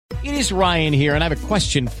It is Ryan here, and I have a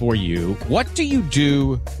question for you. What do you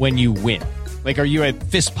do when you win? Like, are you a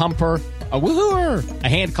fist pumper, a woohooer, a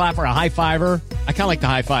hand clapper, a high fiver? I kind of like the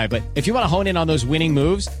high five, but if you want to hone in on those winning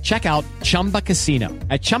moves, check out Chumba Casino.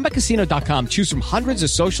 At ChumbaCasino.com, choose from hundreds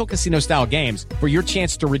of social casino-style games for your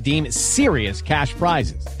chance to redeem serious cash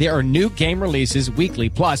prizes. There are new game releases weekly,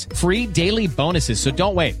 plus free daily bonuses. So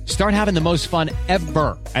don't wait. Start having the most fun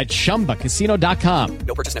ever at ChumbaCasino.com.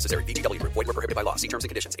 No purchase necessary. VGW Group. Void where prohibited by law. See terms and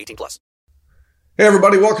conditions. 18+. Hey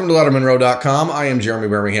everybody, welcome to LettermenRow.com. I am Jeremy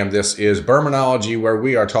Birmingham. This is Bermanology, where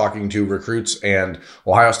we are talking to recruits and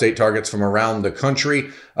Ohio State targets from around the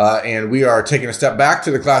country. And we are taking a step back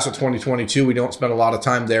to the class of 2022. We don't spend a lot of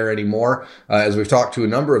time there anymore, as we've talked to a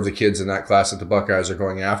number of the kids in that class that the Buckeyes are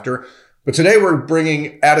going after. But today we're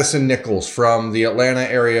bringing Addison Nichols from the Atlanta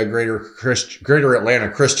area, Greater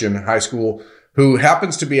Atlanta Christian High School, who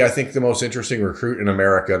happens to be, I think, the most interesting recruit in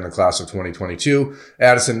America in the class of 2022.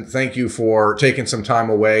 Addison, thank you for taking some time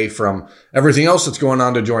away from everything else that's going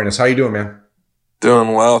on to join us. How you doing, man?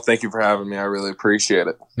 Doing well. Thank you for having me. I really appreciate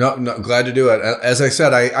it. No, glad to do it. As I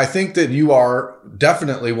said, I think that you are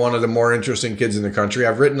definitely one of the more interesting kids in the country.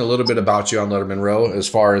 I've written a little bit about you on Letterman Row as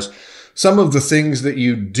far as some of the things that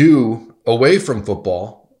you do away from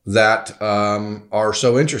football that are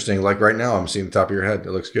so interesting. Like right now, I'm seeing the top of your head.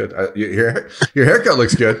 It looks good. Your haircut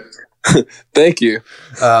looks good. Thank you.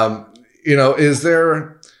 How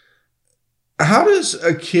does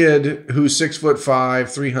a kid who's 6'5",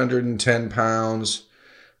 310 pounds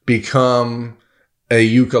become a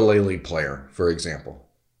ukulele player, for example?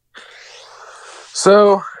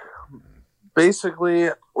 So basically,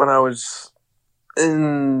 when I was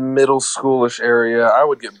in middle schoolish area, I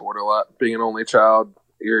would get bored a lot. Being an only child,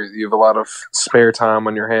 you have a lot of spare time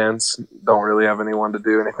on your hands. Don't really have anyone to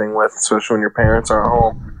do anything with, especially when your parents aren't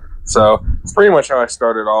home. So it's pretty much how I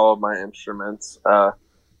started all of my instruments.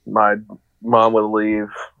 My mom would leave,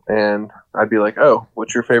 and I'd be like, "Oh,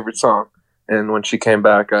 what's your favorite song?" And when she came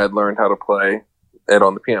back, I had learned how to play it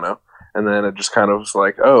on the piano. And then it just kind of was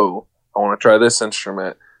like, "Oh, I want to try this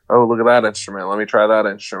instrument. Oh, look at that instrument. Let me try that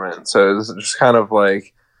instrument." So it was just kind of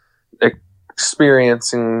like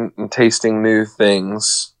experiencing and tasting new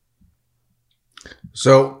things.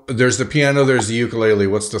 So there's the piano, there's the ukulele.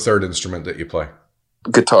 What's the third instrument that you play?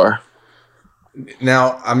 Guitar.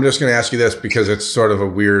 Now, I'm just going to ask you this because it's sort of a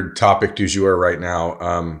weird topic du jour right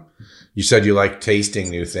now. You said you like tasting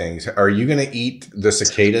new things. Are you going to eat the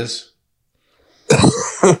cicadas?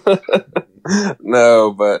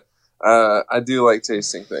 No, but I do like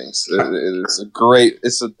tasting things. It's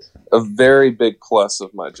a very big plus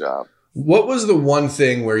of my job. What was the one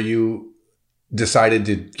thing where you decided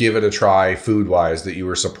to give it a try food-wise that you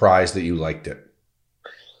were surprised that you liked it?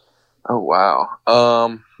 Oh, wow.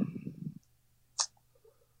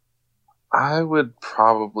 I would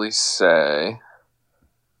probably say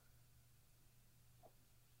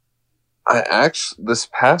I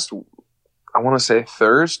want to say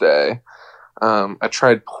Thursday, I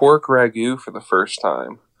tried pork ragu for the first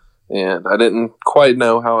time, and I didn't quite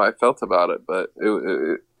know how I felt about it, but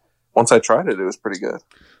once I tried it, it was pretty good.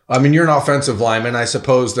 I mean, you're an offensive lineman. I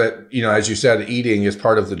suppose that, as you said, eating is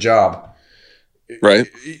part of the job. Right.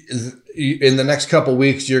 In the next couple of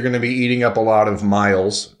weeks, you're going to be eating up a lot of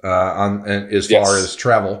miles far as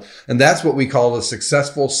travel. And that's what we call a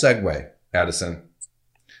successful segue, Addison.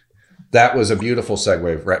 That was a beautiful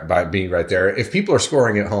segue by being right there. If people are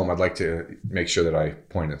scoring at home, I'd like to make sure that I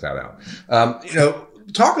pointed that out.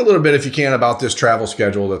 Talk a little bit, if you can, about this travel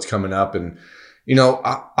schedule that's coming up. And,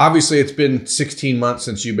 obviously it's been 16 months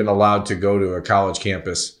since you've been allowed to go to a college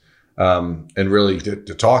campus and really to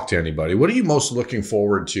talk to anybody. What are you most looking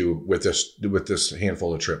forward to with this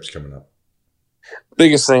handful of trips coming up?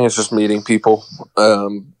 Biggest thing is just meeting people.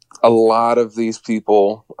 A lot of these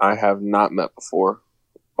people I have not met before.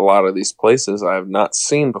 A lot of these places I have not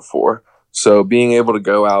seen before. So being able to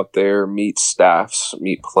go out there, meet staffs,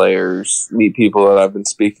 meet players, meet people that I've been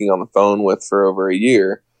speaking on the phone with for over a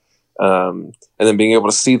year, and then being able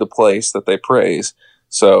to see the place that they praise.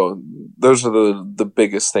 So those are the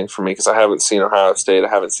biggest things for me, because I haven't seen Ohio State, I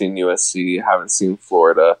haven't seen USC, I haven't seen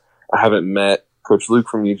Florida, I haven't met Coach Luke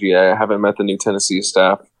from UGA, I haven't met the new Tennessee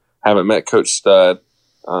staff, I haven't met Coach Stud.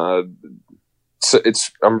 So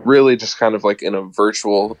I'm really just kind of like in a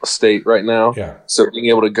virtual state right now. Yeah. So being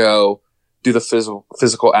able to go do the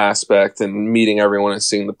physical aspect and meeting everyone and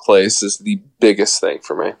seeing the place is the biggest thing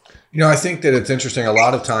for me. I think that it's interesting a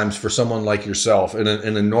lot of times for someone like yourself in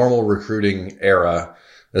a normal recruiting era,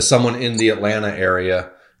 as someone in the Atlanta area,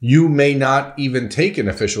 you may not even take an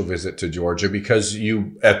official visit to Georgia because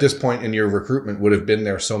you, at this point in your recruitment, would have been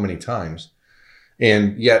there so many times.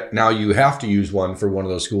 and yet now you have to use one for one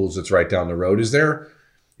of those schools that's right down the road. Is there,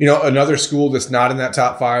 another school that's not in that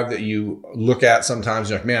top 5 that you look at sometimes,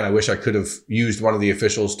 you're like, man, I wish I could have used one of the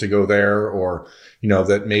officials to go there, or,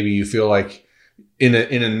 that maybe you feel like in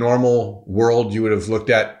a normal world you would have looked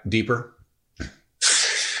at deeper?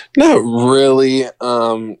 Not really.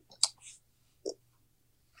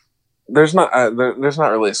 There's not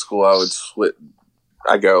really a school I would split.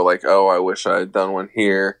 I go like, oh, I wish I had done one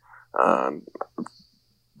here.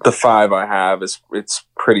 The 5 I have it's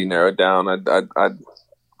pretty narrowed down. I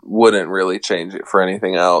wouldn't really change it for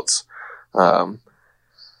anything else. I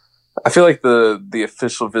feel like the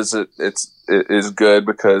official visit it is good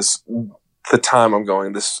because the time I'm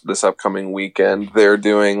going this upcoming weekend, they're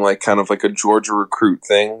doing like kind of like a Georgia recruit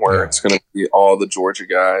thing where it's going to be all the Georgia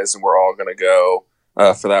guys and we're all going to go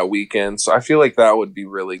for that weekend. So I feel like that would be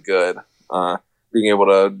really good. Being able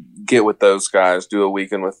to get with those guys, do a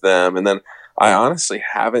weekend with them. And then I honestly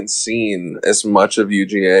haven't seen as much of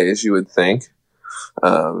UGA as you would think.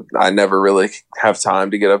 I never really have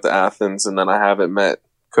time to get up to Athens, and then I haven't met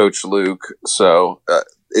Coach Luke. So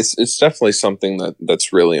it's definitely something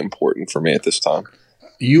that's really important for me at this time.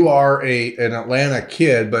 You are an Atlanta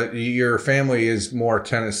kid, but your family is more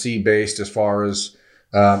Tennessee based as far as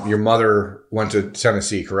your mother went to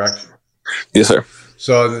Tennessee, correct? Yes, sir.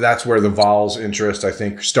 So that's where the Vols interest, I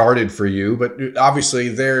think, started for you. But obviously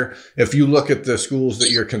if you look at the schools that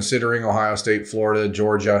you're considering, Ohio State, Florida,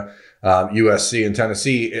 Georgia, USC, and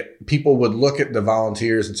Tennessee, people would look at the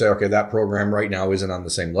Volunteers and say, okay, that program right now isn't on the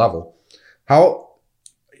same level. How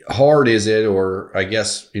hard is it, or I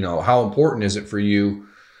guess, how important is it for you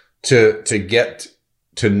to get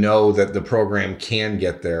to know that the program can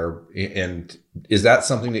get there? And is that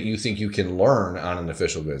something that you think you can learn on an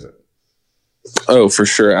official visit? Oh, for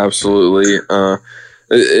sure. Absolutely.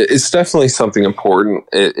 It's definitely something important.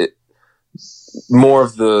 It more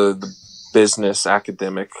of the business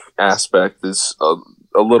academic aspect is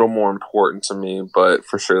a little more important to me, but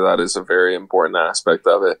for sure that is a very important aspect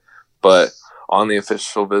of it. But on the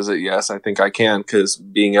official visit, yes, I think I can, because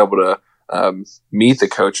being able to meet the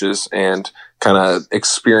coaches and kind of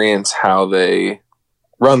experience how they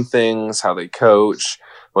run things, how they coach.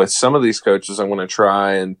 With some of these coaches, I'm going to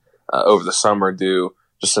try and over the summer do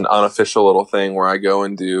just an unofficial little thing where I go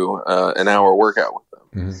and do an hour workout with them.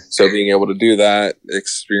 Mm-hmm. So being able to do that,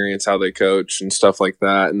 experience how they coach and stuff like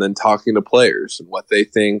that, and then talking to players and what they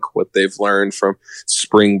think, what they've learned from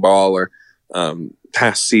spring ball or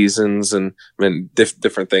past seasons and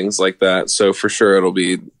different things like that. So for sure it'll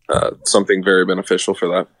be something very beneficial for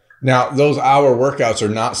that. Now, those hour workouts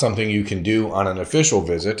are not something you can do on an official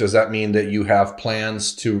visit. Does that mean that you have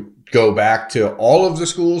plans to go back to all of the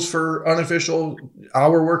schools for unofficial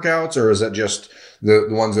hour workouts, or is it just the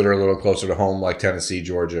ones that are a little closer to home, like Tennessee,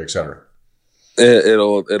 Georgia, et cetera?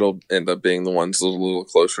 It'll end up being the ones a little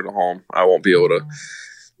closer to home. I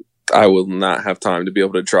will not have time to be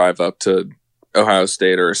able to drive up to Ohio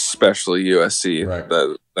State or especially USC. Right.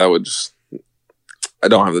 That would just, I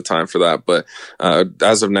don't have the time for that. But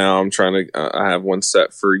as of now, I'm trying to. I have one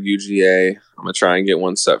set for UGA. I'm gonna try and get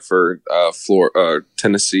one set for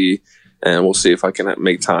Tennessee, and we'll see if I can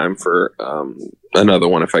make time for another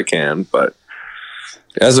one if I can. But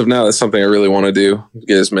as of now, that's something I really want to do.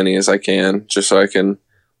 Get as many as I can, just so I can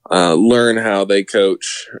learn how they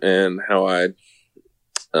coach and how I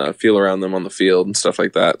feel around them on the field and stuff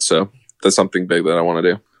like that. So that's something big that I want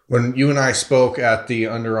to do. When you and I spoke at the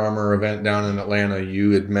Under Armour event down in Atlanta,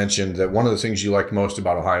 you had mentioned that one of the things you liked most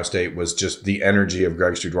about Ohio State was just the energy of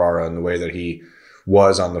Greg Studrara and the way that he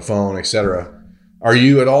was on the phone, et cetera. Are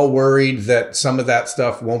you at all worried that some of that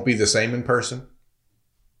stuff won't be the same in person?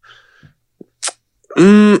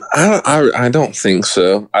 I don't think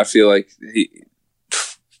so. I feel like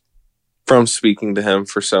from speaking to him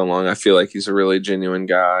for so long, I feel like he's a really genuine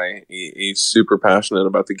guy. He's super passionate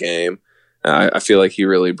about the game. I feel like he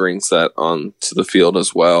really brings that on to the field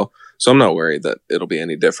as well. So I'm not worried that it'll be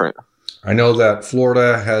any different. I know that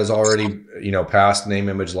Florida has already, passed name,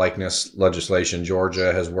 image, likeness legislation.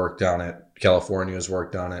 Georgia has worked on it. California has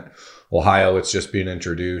worked on it. Ohio, it's just being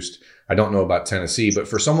introduced. I don't know about Tennessee, but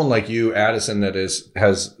for someone like you, Addison, that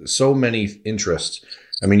has so many interests.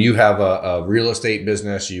 I mean, you have a real estate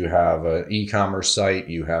business, you have an e-commerce site,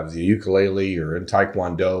 you have the ukulele, you're in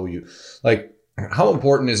Taekwondo. How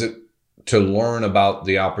important is it to learn about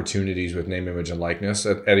the opportunities with name, image, and likeness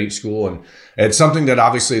at each school? And it's something that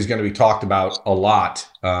obviously is going to be talked about a lot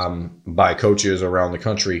by coaches around the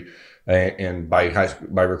country and by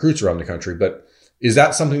recruits around the country. But is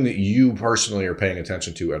that something that you personally are paying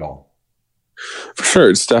attention to at all? For sure.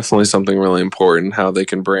 It's definitely something really important, how they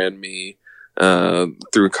can brand me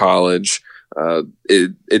through college.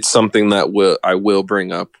 it's something that I will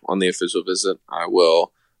bring up on the official visit. I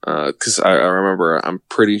will, because I remember I'm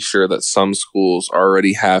pretty sure that some schools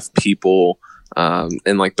already have people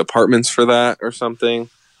in like departments for that or something.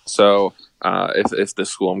 So if the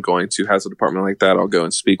school I'm going to has a department like that, I'll go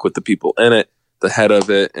and speak with the people in it, the head of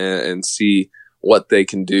it, and see what they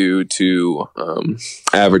can do to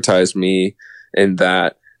advertise me in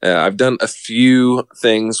that. I've done a few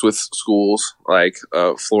things with schools, like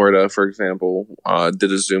Florida, for example,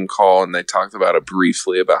 did a Zoom call and they talked about it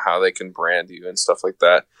briefly about how they can brand you and stuff like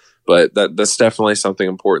that. But that's definitely something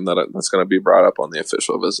important that's going to be brought up on the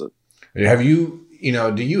official visit. Have you,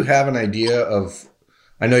 do you have an idea of,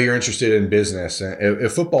 I know you're interested in business.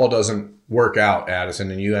 If football doesn't work out, Addison,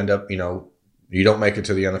 and you end up, you don't make it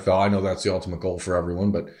to the NFL, I know that's the ultimate goal for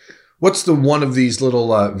everyone, but what's the one of these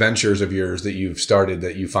little ventures of yours that you've started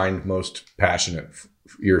that you find most passionate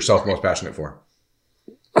for?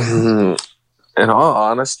 In all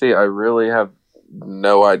honesty, I really have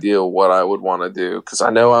no idea what I would want to do, because I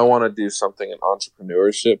know I want to do something in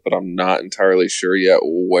entrepreneurship, but I'm not entirely sure yet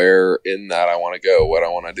where in that I want to go, what I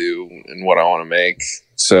want to do, and what I want to make.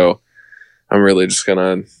 So I'm really just going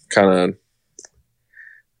to kind of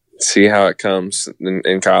see how it comes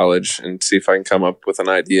in college and see if I can come up with an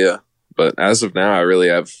idea. But as of now, I really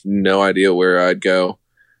have no idea where I'd go.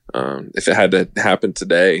 If it had to happen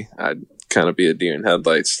today, I'd kind of be a deer in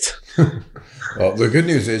headlights. Well, the good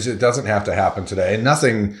news is it doesn't have to happen today, and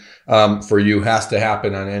nothing for you has to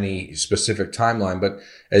happen on any specific timeline. But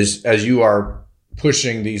as you are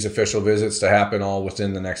pushing these official visits to happen all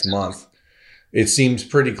within the next month, it seems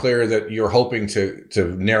pretty clear that you're hoping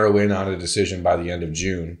to narrow in on a decision by the end of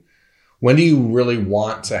June. When do you really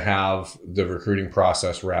want to have the recruiting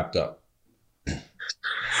process wrapped up?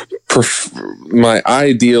 My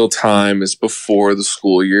ideal time is before the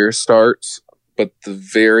school year starts, but the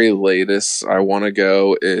very latest I want to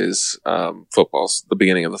go is the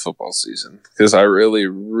beginning of the football season, because I really,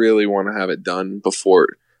 really want to have it done before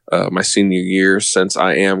my senior year, since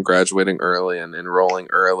I am graduating early and enrolling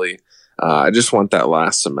early. I just want that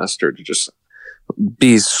last semester to just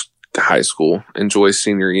be high school, enjoy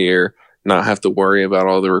senior year, not have to worry about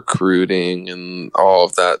all the recruiting and all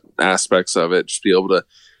of that aspects of it. Just be able to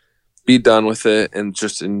be done with it and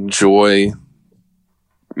just enjoy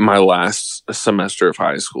my last semester of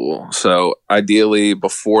high school. So ideally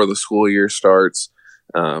before the school year starts,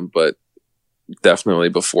 but definitely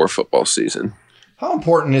before football season. How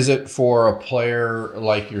important is it for a player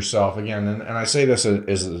like yourself, again, and I say this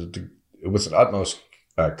with an utmost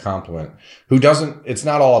compliment, who doesn't, it's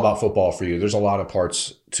not all about football for you. There's a lot of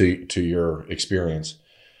parts to your experience.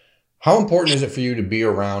 How important is it for you to be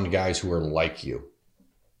around guys who are like you?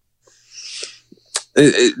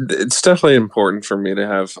 It's definitely important for me to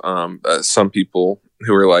have some people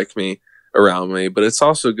who are like me around me, but it's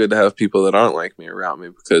also good to have people that aren't like me around me,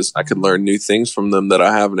 because I can learn new things from them that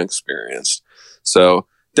I haven't experienced. So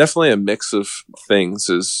definitely a mix of things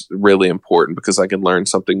is really important, because I can learn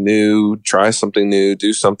something new, try something new,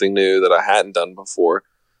 do something new that I hadn't done before.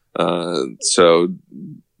 So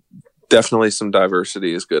definitely some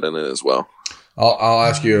diversity is good in it as well. I'll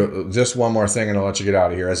ask you just one more thing and I'll let you get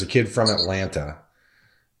out of here. As a kid from Atlanta,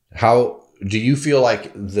 how do you feel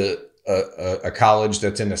like a college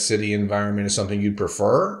that's in a city environment is something you'd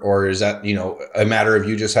prefer? Or is that, a matter of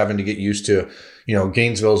you just having to get used to,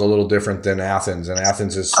 Gainesville is a little different than Athens, and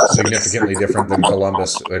Athens is significantly different than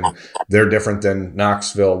Columbus, and they're different than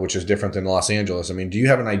Knoxville, which is different than Los Angeles. I mean, do you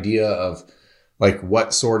have an idea of like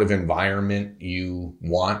what sort of environment you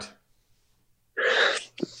want?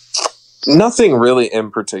 Nothing really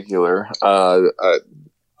in particular.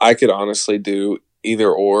 I could honestly do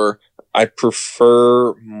either or. I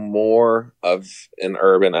prefer more of an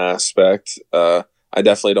urban aspect. I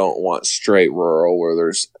definitely don't want straight rural where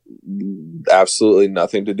there's absolutely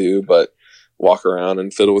nothing to do but walk around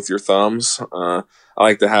and fiddle with your thumbs. I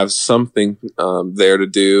like to have something there to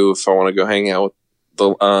do if I want to go hang out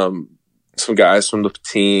with some guys from the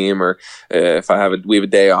team, or if we have a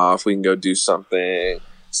day off, we can go do something,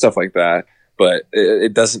 stuff like that. But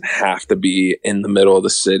it doesn't have to be in the middle of the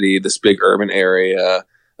city, this big urban area.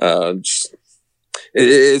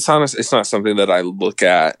 It's not something that I look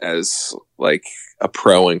at as like a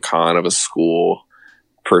pro and con of a school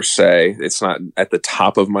per se. It's not at the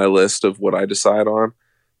top of my list of what I decide on,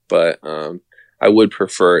 but I would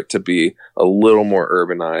prefer it to be a little more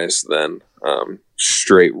urbanized than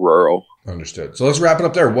straight rural. Understood. So let's wrap it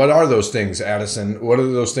up there. What are those things, Addison? What are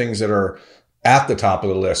those things that are at the top of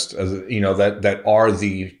the list, that are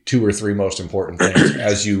the 2 or 3 most important things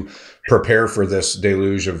as you prepare for this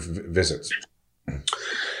deluge of visits?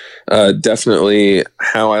 Definitely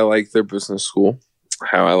how I like their business school,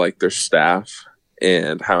 how I like their staff,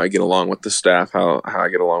 and how I get along with the staff, how I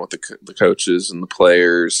get along with the coaches and the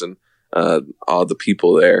players and all the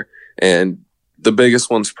people there. And the biggest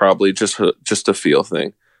one's probably just a feel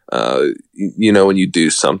thing. When you do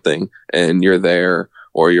something and you're there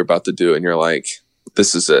or you're about to do it and you're like,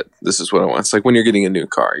 this is it. This is what I want. It's like when you're getting a new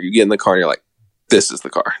car. You get in the car and you're like, this is the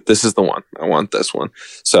car. This is the one. I want this one.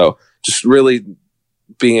 So just really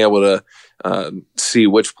being able to see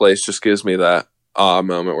which place just gives me that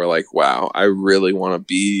moment where like, wow, I really want to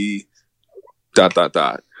be ...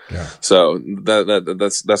 Yeah. So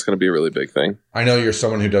that's going to be a really big thing. I know you're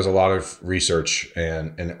someone who does a lot of research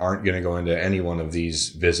and aren't going to go into any one of these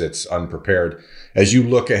visits unprepared. As you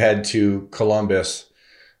look ahead to Columbus,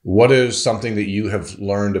 what is something that you have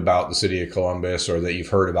learned about the city of Columbus or that you've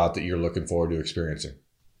heard about that you're looking forward to experiencing?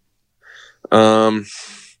 I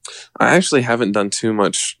actually haven't done too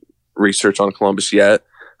much research on Columbus yet.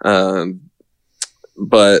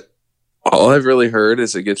 But all I've really heard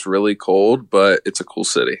is it gets really cold, but it's a cool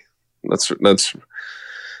city. That's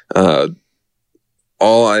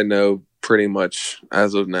all I know pretty much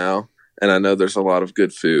as of now. And I know there's a lot of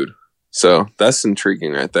good food. So that's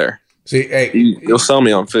intriguing right there. See, hey, you'll sell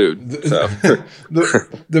me on food. So.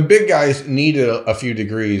 the big guys need a few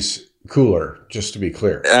degrees cooler, just to be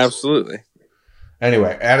clear. Absolutely.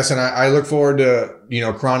 Anyway, Addison, I look forward to,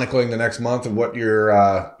 chronicling the next month of what your,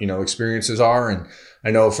 experiences are. And I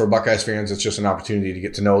know for Buckeyes fans, it's just an opportunity to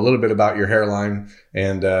get to know a little bit about your hairline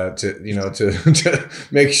and to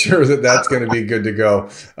make sure that that's going to be good to go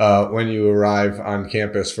when you arrive on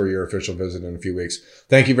campus for your official visit in a few weeks.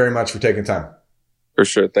 Thank you very much for taking time. For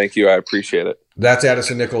sure. Thank you. I appreciate it. That's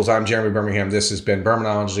Addison Nichols. I'm Jeremy Birmingham. This has been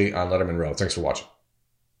Bermanology on Letterman Row. Thanks for watching.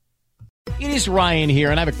 It is Ryan here,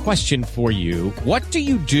 and I have a question for you. What do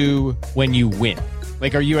you do when you win?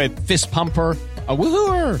 Like, are you a fist pumper, a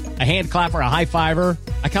woohooer, a hand clapper, a high fiver?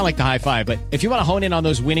 I kind of like the high five, but if you want to hone in on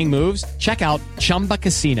those winning moves, check out Chumba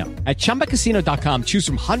Casino. At ChumbaCasino.com, choose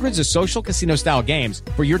from hundreds of social casino-style games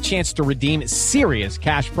for your chance to redeem serious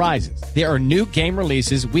cash prizes. There are new game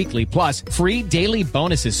releases weekly, plus free daily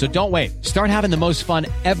bonuses, so don't wait. Start having the most fun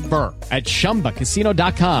ever at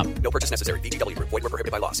ChumbaCasino.com. No purchase necessary. VGW Group. Void where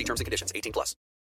prohibited by law. See terms and conditions. 18+.